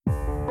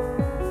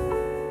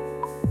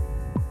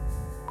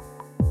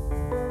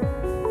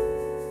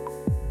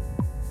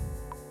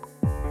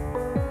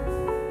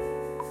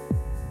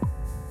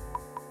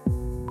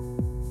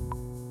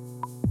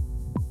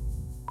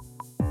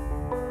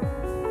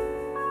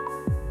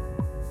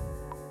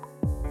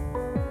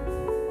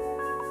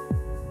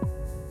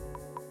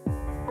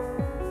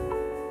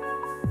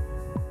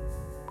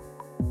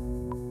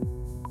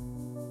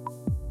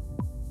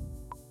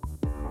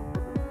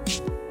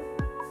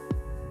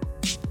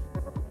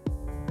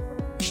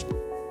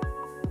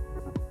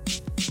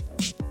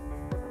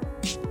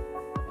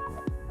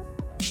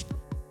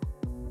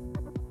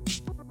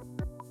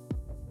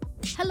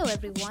Hello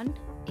everyone,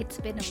 it's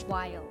been a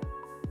while.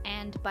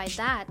 And by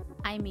that,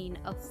 I mean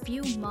a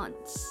few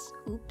months.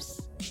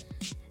 Oops.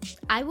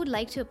 I would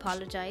like to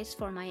apologize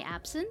for my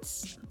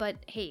absence, but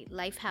hey,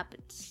 life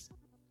happens.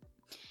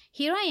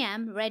 Here I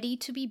am, ready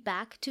to be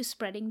back to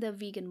spreading the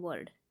vegan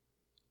word.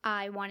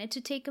 I wanted to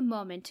take a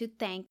moment to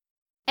thank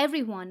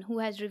everyone who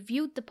has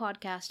reviewed the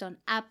podcast on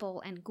Apple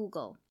and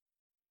Google.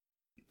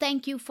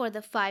 Thank you for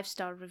the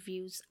 5-star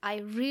reviews. I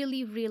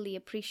really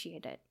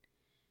appreciate it.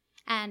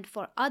 And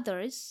for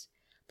others,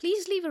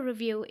 please leave a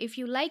review if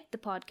you like the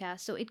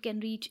podcast so it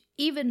can reach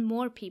even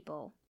more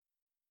people.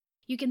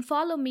 You can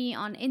follow me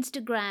on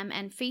Instagram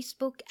and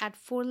Facebook at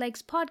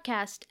 4legs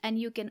podcast, and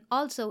you can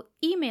also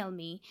email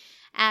me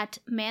at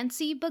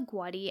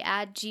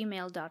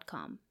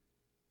mansybagwadi@gmail.com.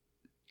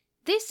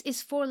 This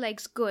is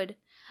 4legs Good,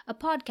 a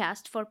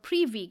podcast for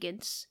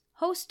pre-vegans,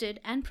 hosted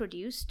and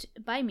produced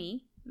by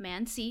me,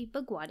 Mansi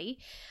Bagwadi,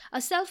 a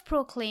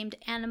self-proclaimed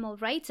animal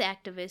rights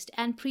activist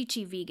and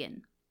preachy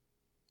vegan.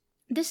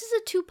 This is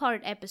a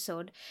 2-part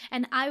episode,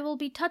 and I will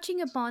be touching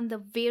upon the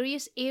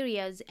various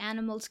areas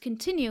animals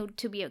continue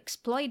to be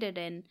exploited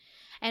in: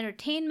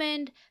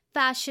 entertainment,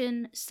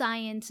 fashion,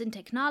 science and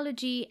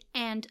technology,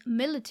 and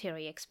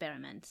military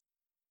experiments.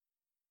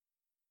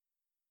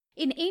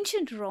 In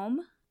ancient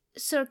Rome,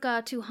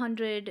 circa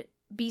 200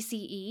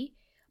 BCE,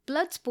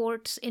 blood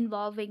sports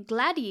involving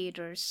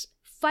gladiators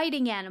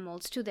fighting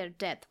animals to their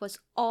death was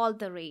all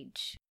the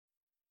rage.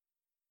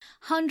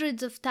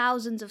 Hundreds of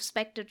thousands of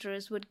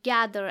spectators would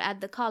gather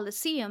at the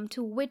Colosseum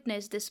to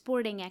witness this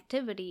sporting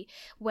activity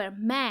where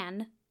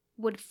man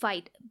would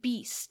fight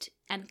beast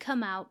and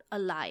come out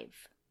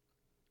alive.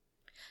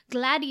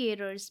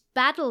 Gladiators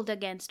battled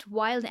against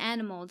wild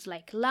animals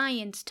like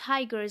lions,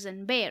 tigers,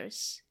 and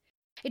bears.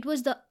 It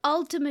was the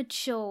ultimate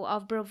show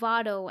of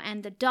bravado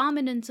and the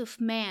dominance of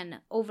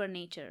man over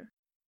nature.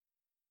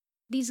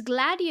 These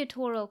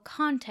gladiatorial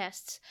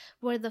contests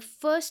were the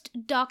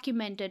first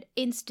documented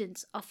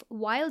instance of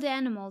wild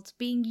animals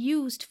being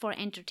used for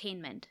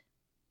entertainment.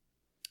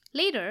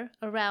 Later,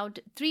 around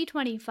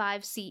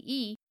 325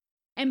 CE,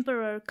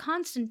 Emperor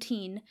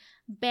Constantine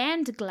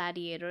banned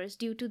gladiators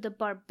due to the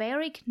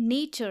barbaric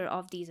nature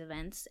of these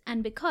events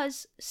and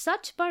because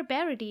such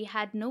barbarity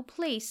had no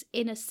place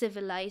in a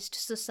civilized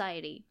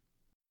society.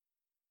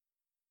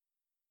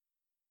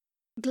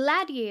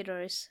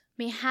 Gladiators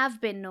may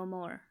have been no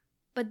more,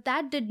 but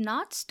that did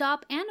not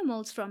stop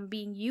animals from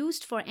being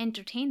used for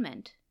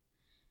entertainment.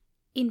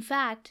 In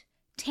fact,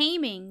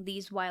 taming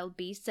these wild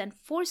beasts and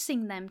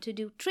forcing them to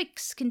do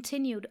tricks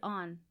continued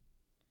on.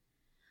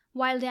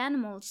 Wild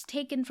animals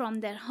taken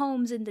from their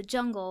homes in the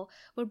jungle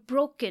were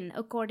broken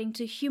according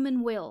to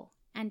human will,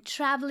 and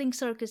traveling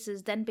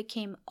circuses then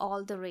became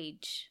all the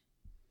rage.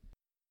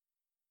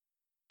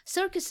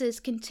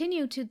 Circuses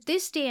continue to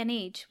this day and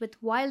age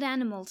with wild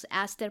animals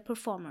as their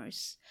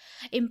performers,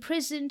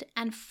 imprisoned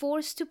and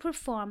forced to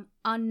perform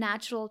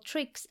unnatural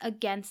tricks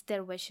against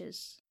their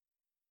wishes.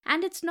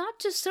 And it's not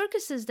just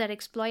circuses that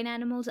exploit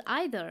animals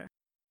either.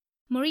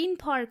 Marine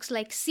parks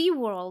like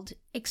SeaWorld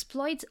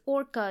exploits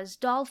orcas,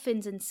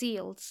 dolphins, and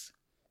seals.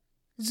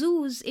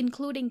 Zoos,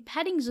 including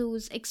petting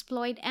zoos,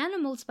 exploit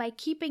animals by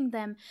keeping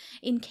them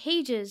in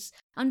cages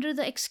under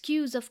the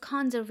excuse of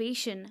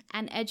conservation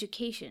and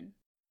education.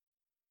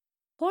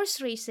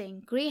 Horse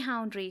racing,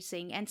 greyhound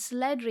racing, and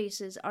sled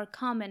races are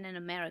common in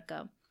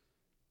America.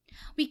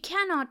 We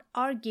cannot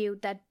argue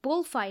that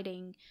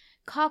bullfighting,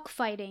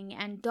 cockfighting,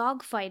 and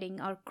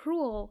dogfighting are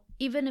cruel,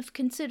 even if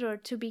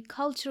considered to be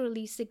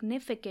culturally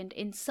significant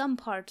in some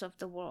parts of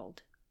the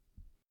world.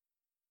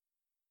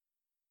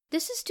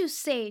 This is to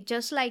say,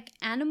 just like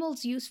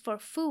animals used for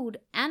food,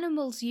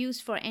 animals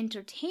used for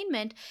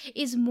entertainment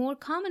is more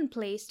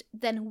commonplace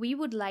than we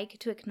would like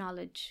to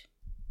acknowledge.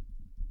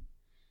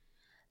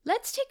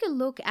 Let's take a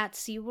look at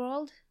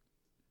SeaWorld.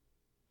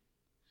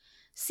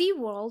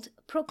 SeaWorld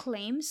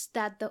proclaims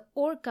that the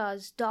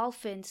orcas,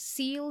 dolphins,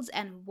 seals,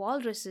 and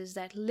walruses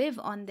that live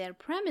on their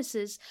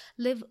premises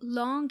live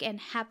long and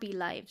happy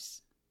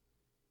lives.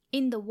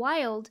 In the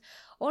wild,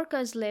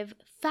 orcas live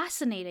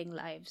fascinating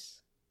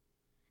lives.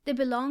 They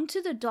belong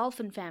to the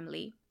dolphin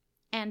family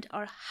and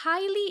are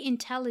highly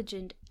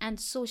intelligent and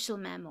social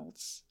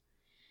mammals.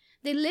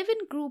 They live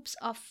in groups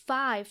of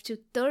 5 to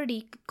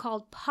 30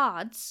 called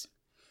pods,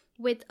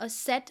 with a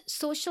set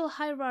social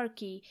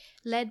hierarchy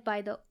led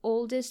by the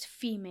oldest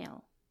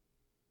female.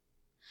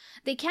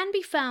 They can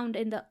be found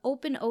in the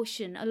open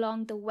ocean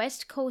along the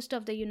west coast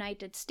of the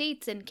United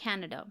States and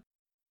Canada.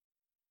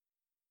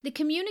 They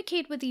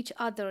communicate with each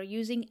other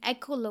using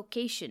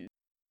echolocation,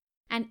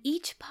 and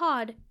each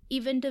pod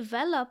even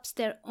develops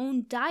their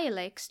own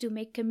dialects to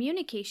make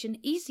communication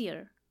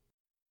easier.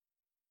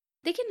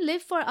 They can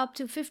live for up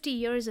to 50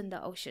 years in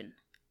the ocean.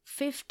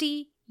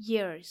 50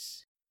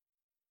 years.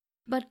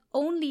 But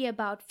only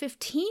about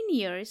 15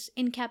 years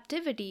in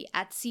captivity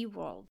at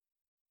SeaWorld.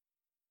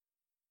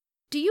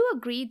 Do you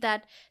agree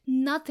that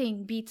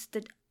nothing beats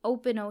the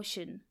open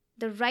ocean,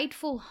 the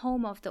rightful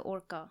home of the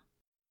orca?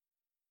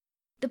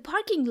 The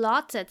parking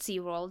lots at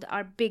SeaWorld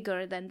are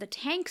bigger than the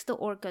tanks the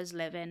orcas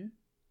live in.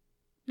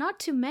 Not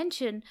to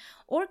mention,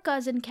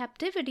 orcas in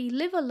captivity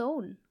live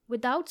alone,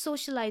 without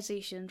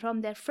socialization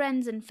from their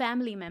friends and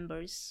family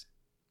members.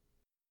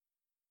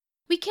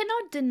 We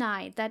cannot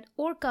deny that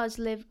orcas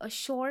live a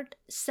short,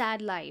 sad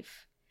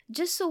life,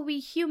 just so we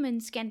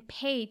humans can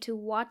pay to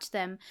watch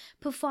them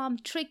perform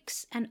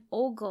tricks and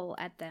ogle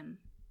at them.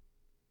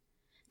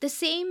 The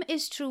same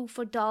is true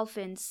for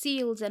dolphins,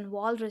 seals, and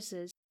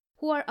walruses,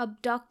 who are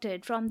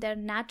abducted from their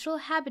natural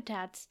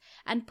habitats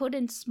and put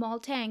in small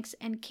tanks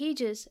and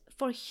cages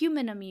for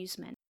human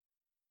amusement.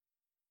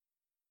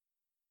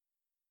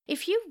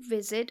 If you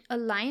visit a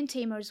lion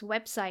tamer's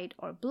website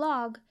or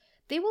blog,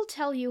 they will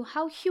tell you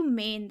how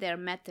humane their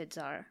methods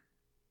are.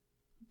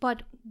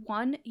 But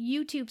one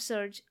YouTube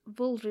search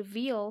will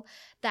reveal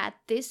that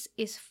this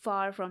is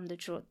far from the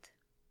truth.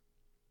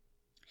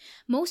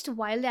 Most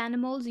wild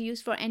animals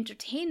used for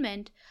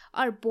entertainment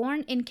are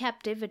born in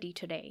captivity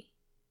today.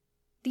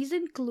 These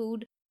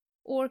include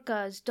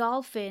orcas,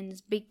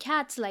 dolphins, big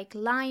cats like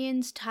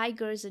lions,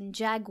 tigers, and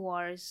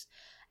jaguars,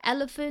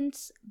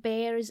 elephants,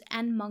 bears,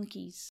 and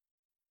monkeys.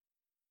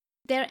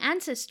 Their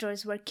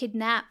ancestors were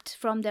kidnapped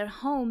from their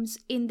homes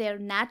in their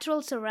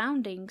natural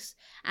surroundings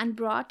and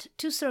brought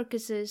to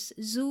circuses,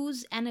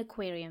 zoos, and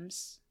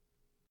aquariums.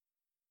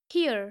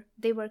 Here,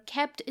 they were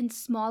kept in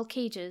small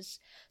cages,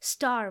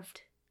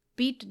 starved,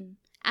 beaten,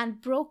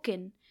 and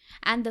broken,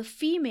 and the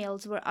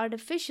females were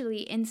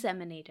artificially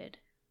inseminated.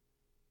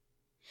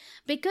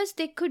 Because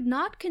they could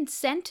not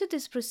consent to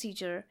this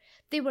procedure,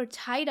 they were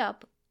tied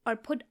up or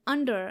put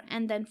under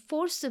and then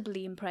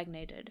forcibly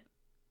impregnated.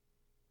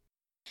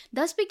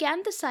 Thus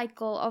began the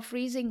cycle of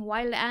raising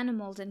wild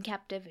animals in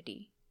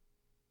captivity.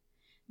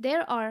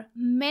 There are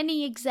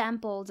many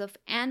examples of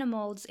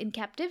animals in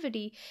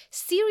captivity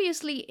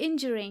seriously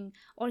injuring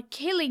or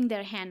killing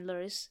their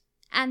handlers,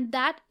 and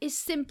that is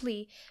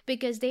simply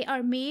because they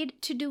are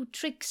made to do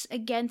tricks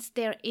against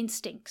their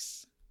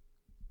instincts.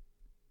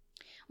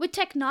 With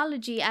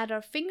technology at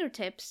our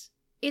fingertips,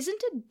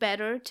 isn't it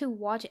better to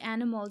watch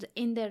animals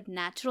in their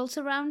natural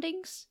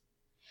surroundings,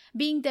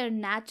 being their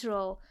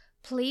natural,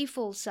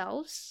 playful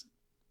selves?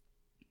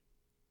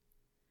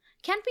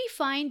 Can't we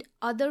find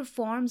other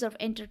forms of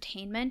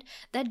entertainment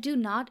that do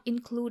not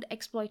include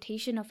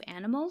exploitation of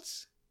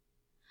animals?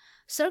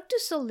 Cirque du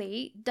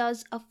Soleil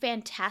does a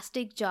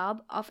fantastic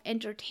job of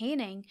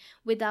entertaining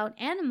without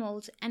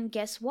animals, and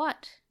guess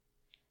what?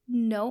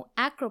 No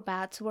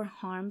acrobats were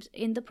harmed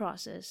in the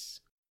process.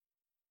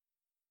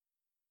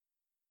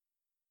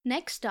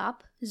 Next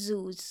up,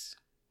 zoos.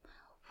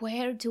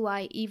 Where do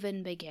I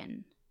even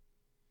begin?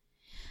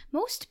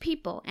 Most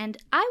people, and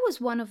I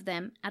was one of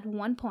them at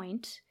one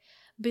point,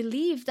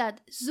 believe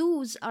that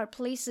zoos are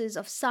places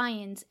of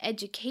science,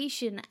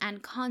 education,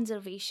 and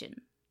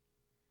conservation.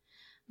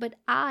 But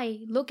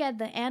I look at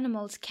the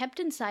animals kept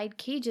inside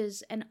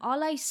cages and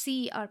all I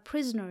see are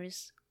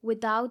prisoners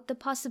without the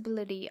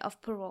possibility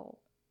of parole.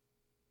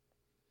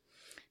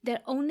 Their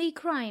only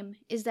crime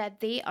is that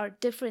they are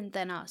different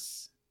than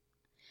us.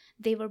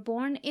 They were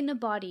born in a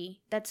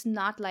body that's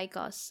not like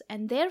us,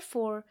 and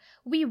therefore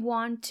we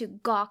want to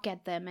gawk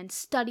at them and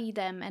study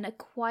them and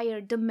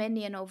acquire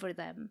dominion over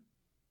them.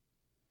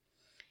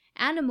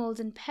 Animals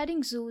in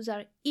petting zoos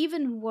are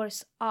even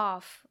worse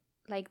off,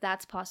 like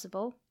that's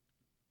possible.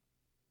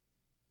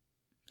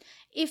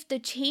 If the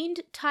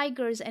chained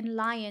tigers and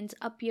lions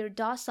appear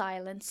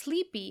docile and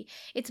sleepy,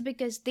 it's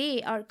because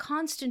they are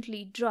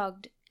constantly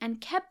drugged and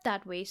kept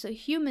that way so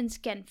humans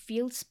can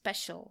feel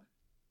special.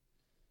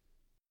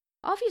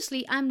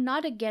 Obviously, I'm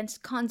not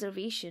against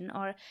conservation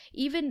or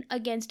even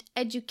against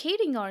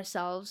educating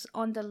ourselves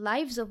on the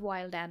lives of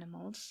wild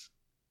animals.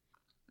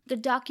 The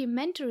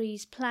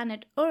documentaries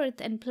Planet Earth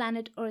and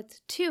Planet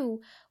Earth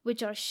 2,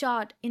 which are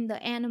shot in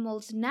the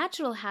animals'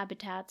 natural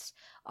habitats,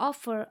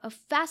 offer a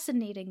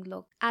fascinating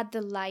look at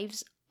the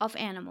lives of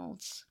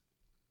animals.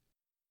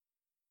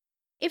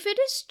 If it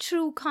is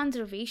true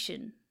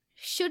conservation,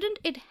 shouldn't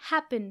it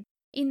happen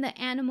in the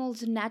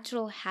animals'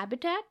 natural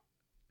habitat?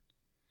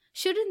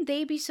 Shouldn't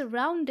they be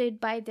surrounded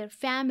by their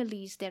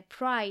families, their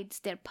prides,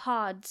 their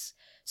pods,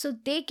 so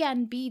they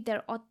can be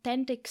their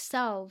authentic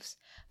selves,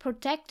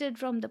 protected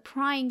from the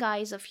prying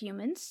eyes of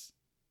humans?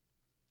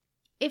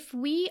 If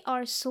we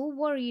are so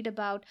worried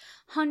about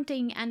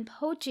hunting and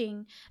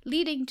poaching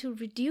leading to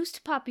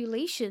reduced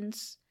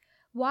populations,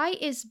 why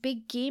is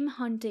big game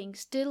hunting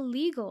still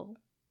legal?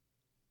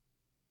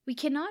 We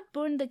cannot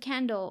burn the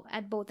candle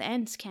at both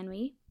ends, can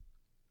we?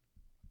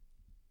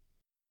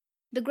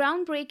 The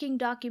groundbreaking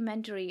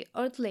documentary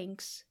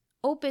Earthlings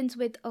opens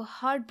with a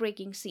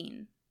heartbreaking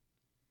scene.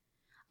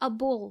 A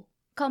bull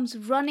comes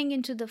running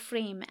into the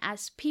frame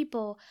as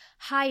people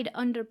hide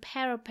under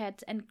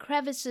parapets and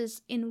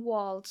crevices in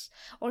walls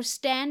or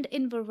stand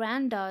in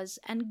verandas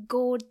and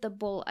goad the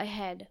bull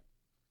ahead.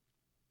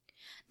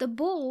 The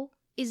bull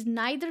is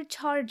neither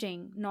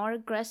charging nor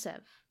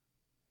aggressive.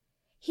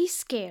 He's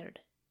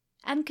scared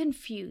and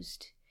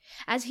confused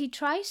as he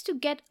tries to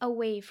get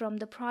away from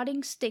the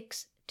prodding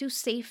sticks to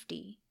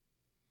safety.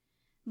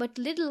 But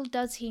little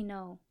does he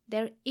know,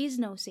 there is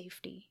no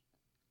safety.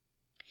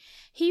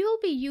 He will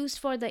be used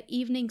for the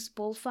evening's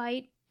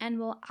bullfight, and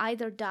will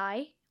either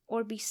die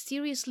or be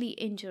seriously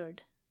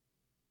injured.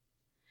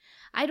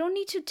 I don't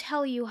need to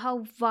tell you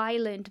how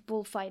violent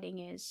bullfighting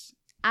is,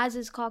 as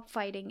is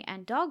cockfighting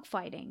and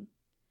dogfighting.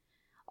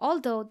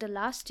 Although the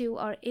last two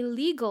are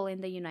illegal in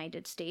the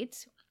United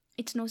States,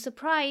 it's no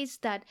surprise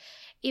that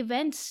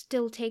events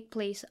still take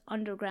place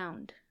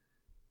underground.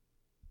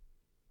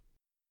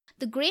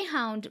 The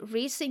Greyhound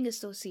Racing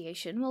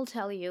Association will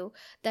tell you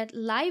that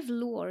live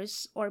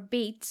lures or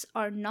baits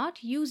are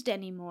not used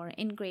anymore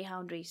in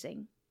greyhound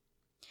racing.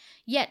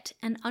 Yet,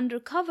 an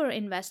undercover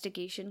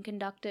investigation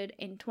conducted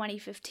in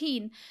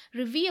 2015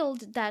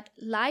 revealed that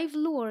live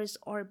lures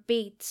or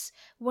baits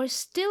were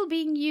still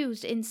being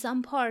used in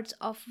some parts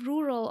of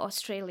rural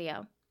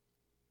Australia.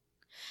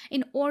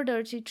 In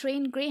order to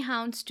train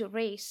greyhounds to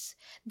race,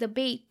 the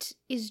bait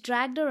is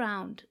dragged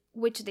around,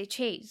 which they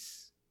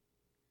chase.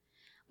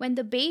 When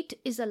the bait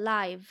is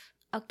alive,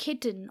 a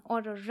kitten or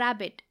a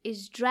rabbit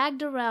is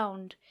dragged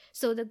around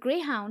so the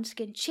greyhounds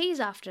can chase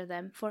after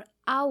them for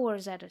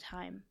hours at a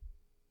time.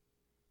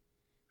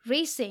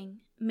 Racing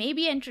may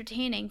be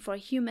entertaining for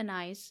human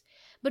eyes,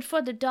 but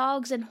for the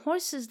dogs and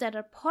horses that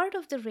are part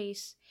of the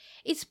race,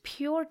 it's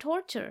pure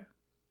torture.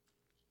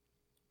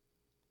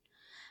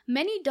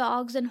 Many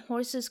dogs and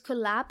horses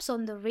collapse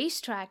on the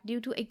racetrack due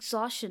to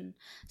exhaustion,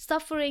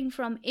 suffering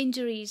from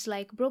injuries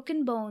like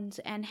broken bones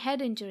and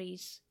head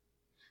injuries.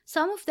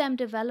 Some of them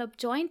develop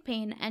joint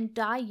pain and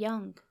die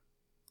young.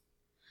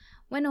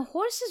 When a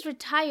horse is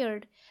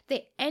retired,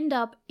 they end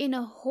up in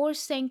a horse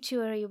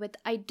sanctuary with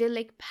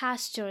idyllic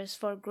pastures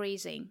for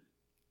grazing.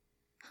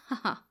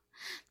 Haha,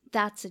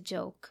 that's a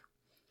joke.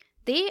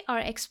 They are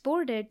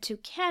exported to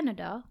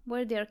Canada,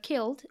 where they are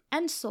killed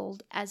and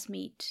sold as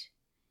meat.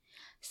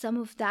 Some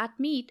of that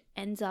meat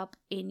ends up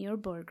in your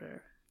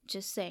burger.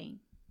 Just saying.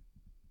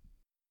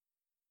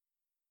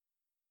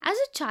 As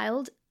a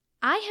child,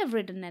 I have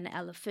ridden an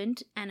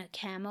elephant and a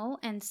camel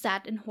and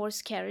sat in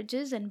horse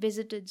carriages and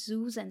visited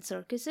zoos and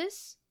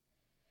circuses.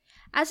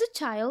 As a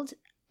child,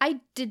 I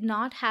did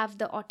not have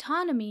the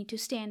autonomy to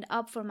stand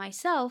up for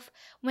myself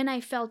when I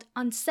felt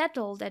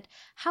unsettled at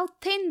how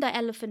thin the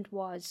elephant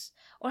was,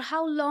 or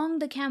how long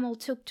the camel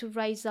took to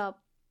rise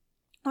up,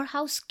 or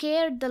how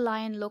scared the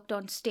lion looked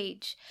on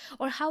stage,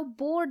 or how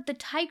bored the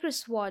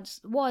tigress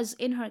was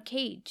in her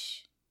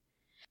cage.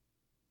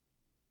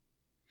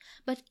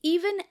 But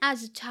even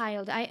as a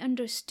child, I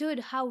understood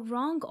how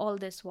wrong all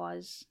this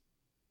was.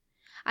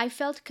 I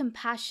felt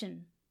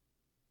compassion.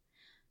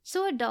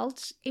 So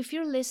adults, if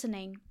you're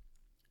listening,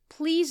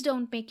 please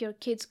don't make your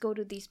kids go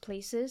to these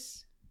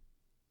places.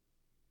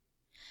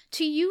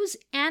 To use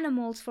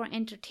animals for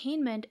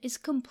entertainment is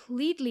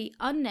completely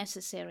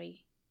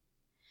unnecessary.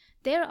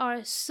 There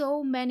are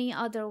so many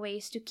other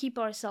ways to keep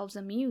ourselves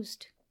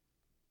amused.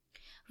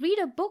 Read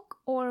a book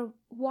or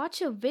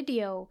watch a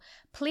video,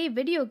 play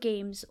video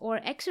games or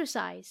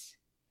exercise.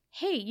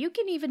 Hey, you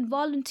can even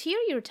volunteer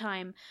your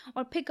time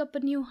or pick up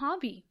a new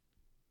hobby.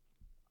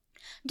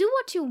 Do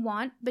what you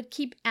want, but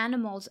keep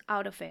animals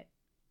out of it.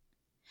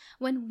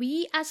 When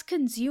we as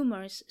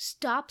consumers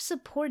stop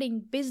supporting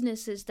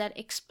businesses that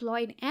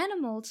exploit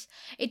animals,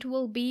 it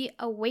will be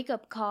a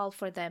wake-up call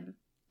for them.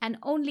 And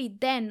only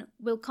then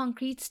will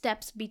concrete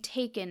steps be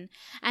taken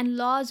and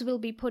laws will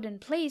be put in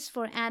place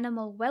for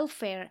animal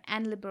welfare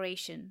and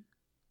liberation.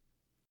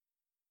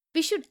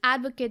 We should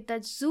advocate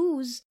that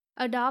zoos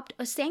adopt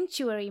a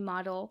sanctuary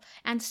model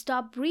and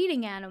stop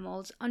breeding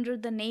animals under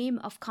the name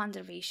of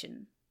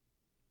conservation.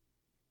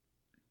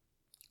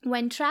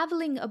 When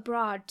traveling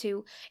abroad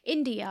to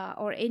India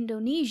or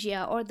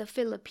Indonesia or the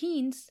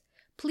Philippines,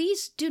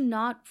 please do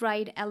not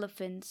ride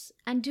elephants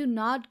and do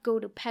not go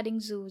to petting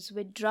zoos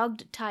with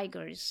drugged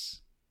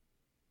tigers.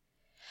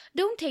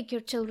 Don't take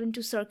your children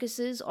to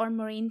circuses or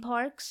marine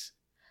parks.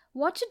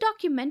 Watch a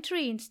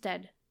documentary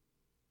instead.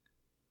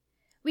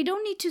 We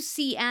don't need to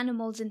see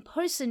animals in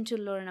person to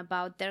learn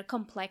about their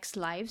complex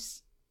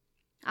lives.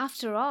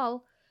 After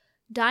all,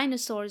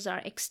 dinosaurs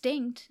are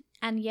extinct,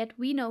 and yet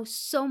we know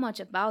so much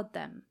about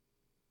them.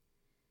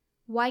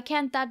 Why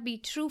can't that be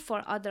true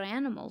for other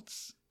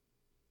animals?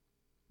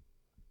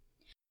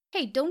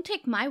 Hey, don't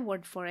take my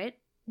word for it.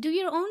 Do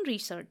your own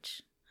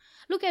research.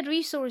 Look at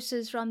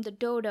resources from the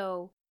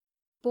Dodo,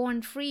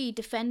 Born Free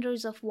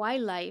Defenders of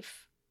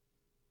Wildlife.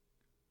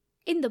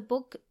 In the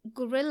book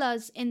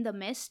Gorillas in the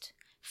Mist,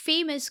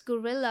 famous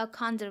gorilla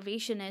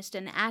conservationist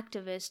and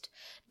activist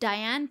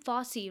Dian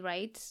Fossey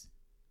writes,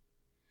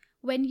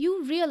 "When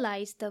you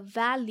realize the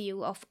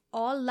value of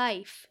all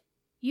life,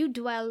 you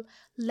dwell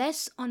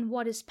less on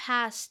what is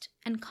past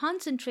and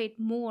concentrate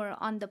more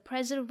on the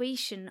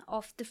preservation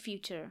of the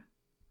future."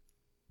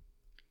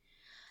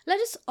 Let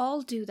us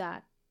all do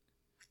that.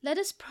 Let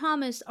us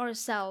promise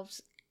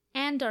ourselves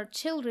and our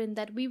children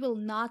that we will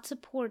not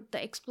support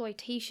the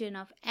exploitation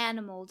of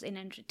animals in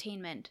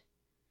entertainment.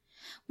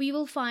 We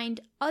will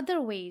find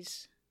other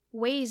ways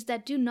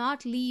that do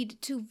not lead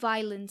to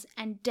violence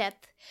and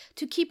death,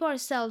 to keep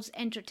ourselves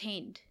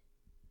entertained.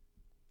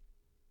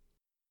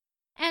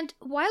 And And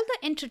while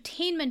the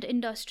entertainment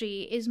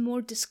industry is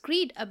more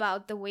discreet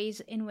about the ways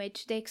in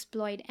which they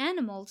exploit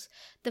animals,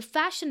 the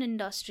fashion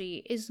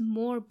industry is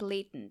more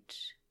blatant.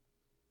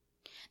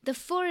 The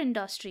fur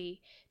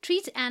industry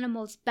treats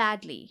animals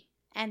badly,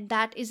 and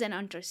that is an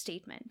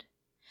understatement.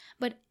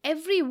 But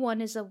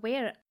everyone is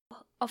aware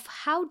of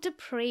how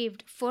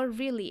depraved fur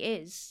really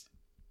is.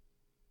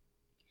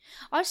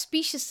 Our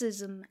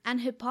speciesism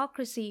and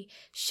hypocrisy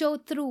show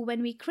through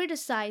when we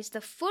criticize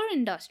the fur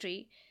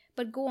industry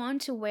but go on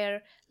to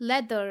wear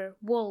leather,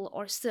 wool,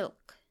 or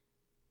silk.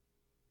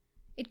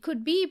 It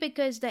could be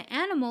because the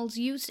animals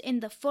used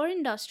in the fur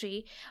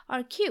industry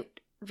are cute.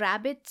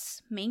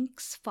 Rabbits,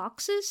 minks,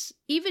 foxes,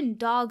 even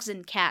dogs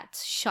and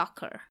cats,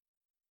 shocker.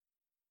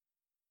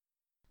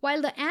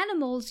 While the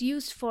animals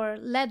used for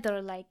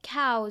leather like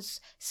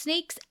cows,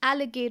 snakes,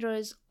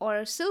 alligators,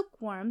 or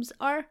silkworms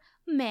are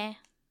meh.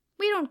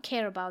 We don't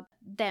care about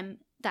them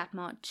that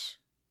much.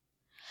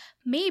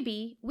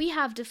 Maybe we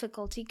have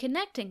difficulty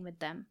connecting with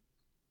them.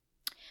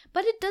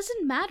 But it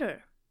doesn't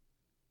matter.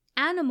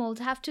 Animals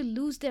have to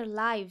lose their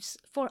lives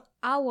for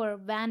our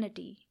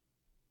vanity.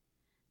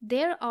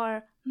 There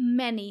are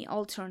many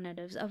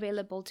alternatives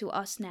available to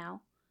us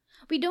now.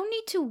 We don't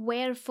need to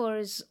wear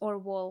furs or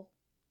wool.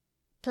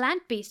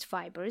 Plant-based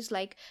fibers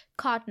like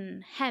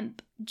cotton,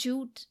 hemp,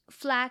 jute,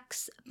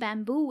 flax,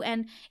 bamboo,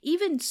 and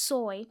even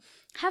soy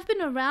have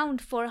been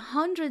around for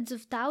hundreds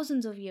of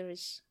thousands of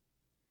years.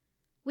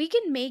 We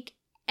can make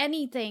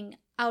anything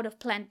out of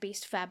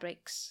plant-based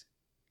fabrics.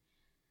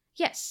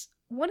 Yes,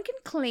 one can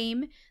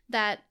claim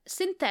that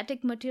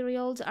synthetic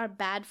materials are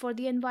bad for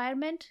the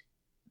environment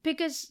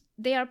because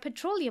they are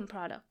petroleum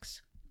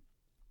products.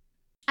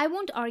 I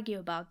won't argue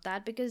about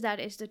that because that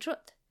is the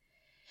truth.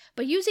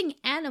 But using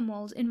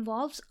animals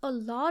involves a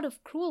lot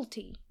of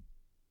cruelty.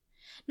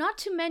 Not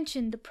to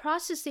mention the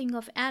processing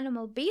of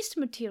animal-based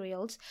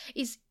materials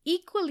is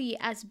equally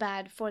as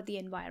bad for the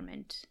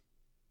environment.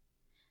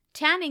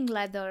 Tanning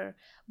leather,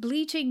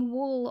 bleaching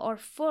wool or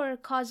fur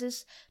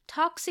causes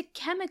toxic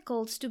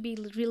chemicals to be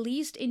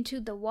released into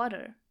the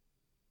water.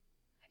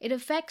 It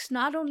affects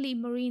not only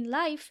marine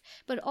life,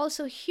 but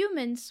also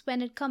humans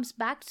when it comes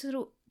back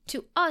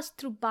to us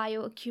through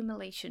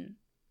bioaccumulation.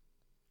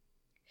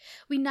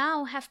 We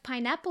now have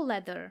pineapple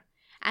leather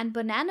and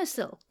banana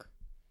silk.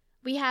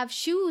 We have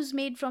shoes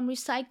made from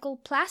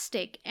recycled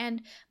plastic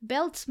and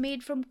belts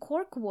made from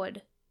cork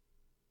wood.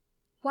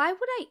 Why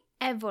would I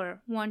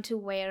ever want to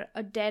wear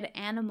a dead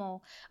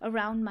animal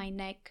around my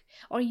neck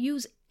or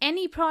use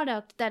any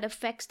product that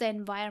affects the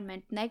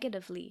environment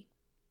negatively?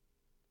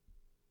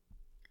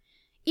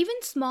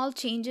 Even small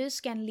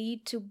changes can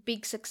lead to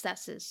big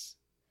successes.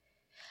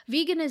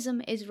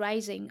 Veganism is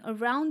rising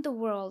around the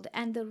world,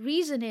 and the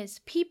reason is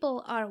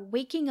people are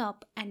waking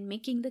up and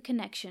making the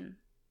connection.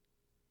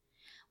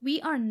 We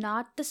are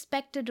not the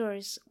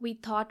spectators we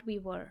thought we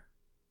were.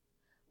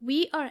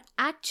 We are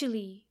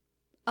actually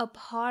a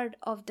part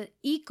of the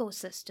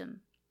ecosystem.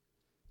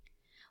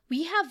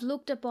 We have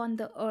looked upon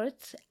the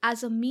earth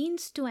as a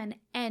means to an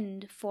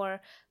end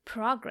for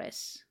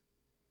progress.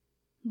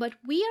 But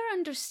we are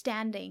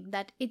understanding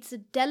that it's a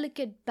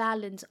delicate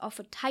balance of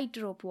a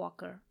tightrope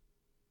walker.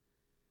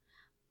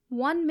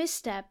 One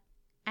misstep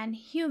and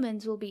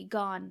humans will be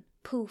gone,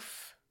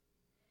 poof.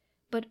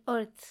 But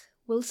Earth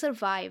will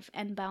survive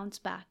and bounce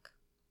back.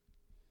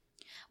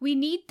 We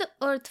need the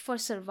Earth for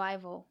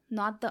survival,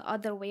 not the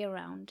other way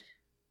around.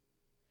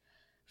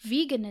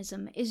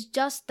 Veganism is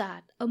just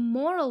that, a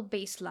moral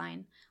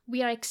baseline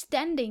we are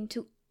extending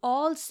to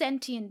all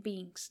sentient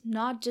beings,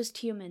 not just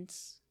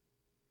humans.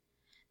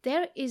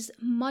 There is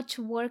much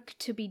work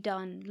to be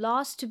done,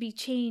 laws to be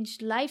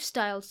changed,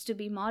 lifestyles to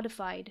be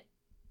modified.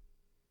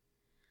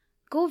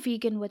 Go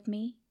vegan with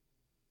me.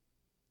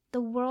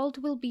 The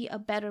world will be a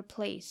better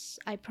place,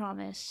 I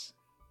promise.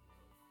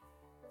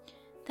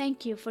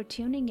 Thank you for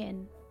tuning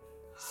in.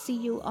 See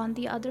you on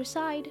the other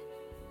side.